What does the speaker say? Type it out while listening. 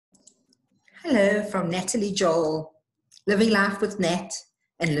Hello from Natalie Joel, Living Life with Nat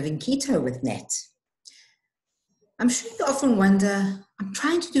and Living Keto with Nat. I'm sure you often wonder, I'm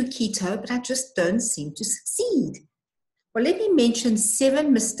trying to do keto, but I just don't seem to succeed. Well, let me mention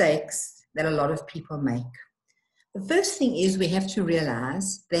 7 mistakes that a lot of people make. The first thing is we have to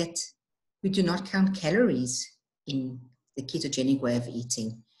realize that we do not count calories in the ketogenic way of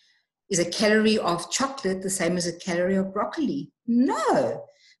eating. Is a calorie of chocolate the same as a calorie of broccoli? No.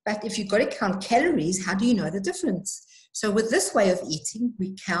 But if you've got to count calories, how do you know the difference? So with this way of eating,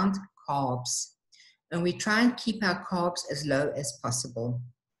 we count carbs. And we try and keep our carbs as low as possible.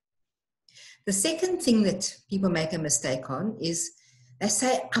 The second thing that people make a mistake on is they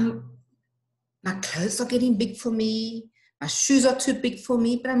say, my clothes are getting big for me, my shoes are too big for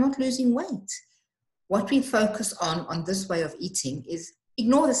me, but I'm not losing weight. What we focus on this way of eating is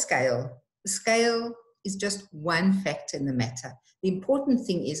ignore the scale. The scale is just one factor in the matter. The important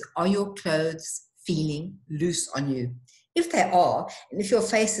thing is, are your clothes feeling loose on you? If they are, and if your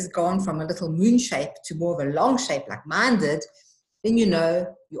face has gone from a little moon shape to more of a long shape like mine did, then you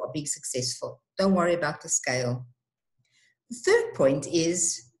know you are being successful. Don't worry about the scale. The third point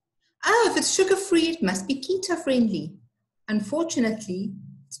is, if it's sugar-free, it must be keto-friendly. Unfortunately,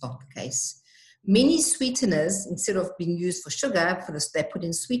 it's not the case. Many sweeteners, instead of being used for sugar, they put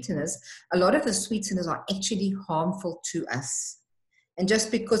in sweeteners. A lot of the sweeteners are actually harmful to us. And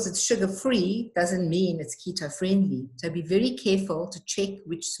just because it's sugar-free doesn't mean it's keto-friendly. So be very careful to check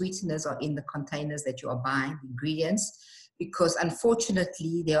which sweeteners are in the containers that you are buying, the ingredients, because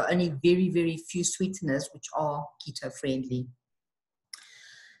unfortunately, there are only very, very few sweeteners which are keto-friendly.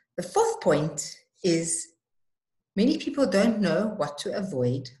 The fourth point is many people don't know what to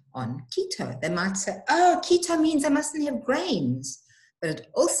avoid on keto. They might say, keto means I mustn't have grains. But it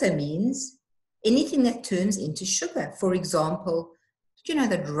also means anything that turns into sugar. For example, did you know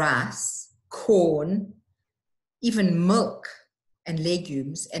that rice, corn, even milk and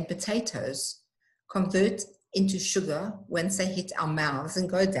legumes and potatoes convert into sugar once they hit our mouths and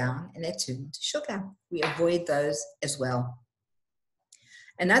go down and they turn into sugar? We avoid those as well.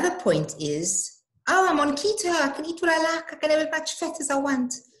 Another point is, I'm on keto, I can eat what I like, I can have as much fat as I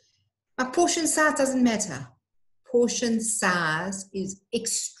want. My portion size doesn't matter. Portion size is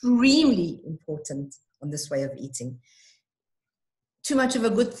extremely important on this way of eating. Too much of a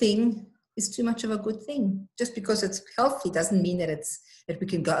good thing is too much of a good thing. Just because it's healthy doesn't mean that we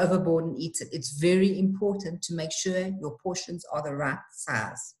can go overboard and eat it. It's very important to make sure your portions are the right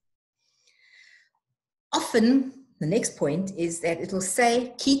size. Often, the next point is that it'll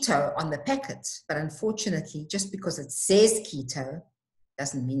say keto on the packet, but unfortunately, just because it says keto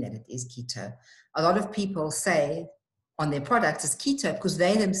doesn't mean that it is keto. A lot of people say on their products it's keto because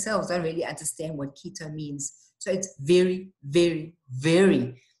they themselves don't really understand what keto means. So it's very, very,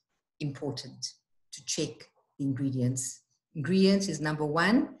 very important to check the ingredients. Ingredients is number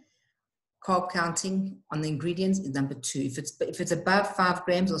 1. Carb counting on the ingredients is number 2. If it's above 5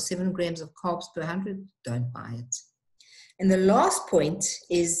 grams or 7 grams of carbs per 100, don't buy it. And the last point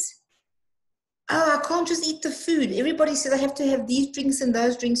is, I can't just eat the food. Everybody says I have to have these drinks and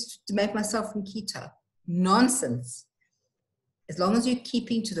those drinks to make myself in keto. Nonsense. As long as you're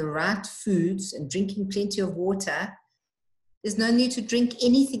keeping to the right foods and drinking plenty of water, there's no need to drink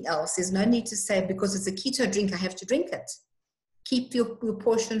anything else. There's no need to say, because it's a keto drink, I have to drink it. Keep your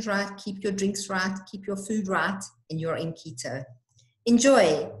portions right, keep your drinks right, keep your food right, and you're in keto.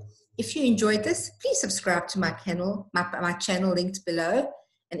 Enjoy. If you enjoyed this, please subscribe to my channel, my channel linked below.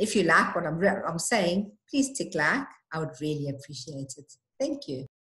 And if you like what I'm saying, please tick like. I would really appreciate it. Thank you.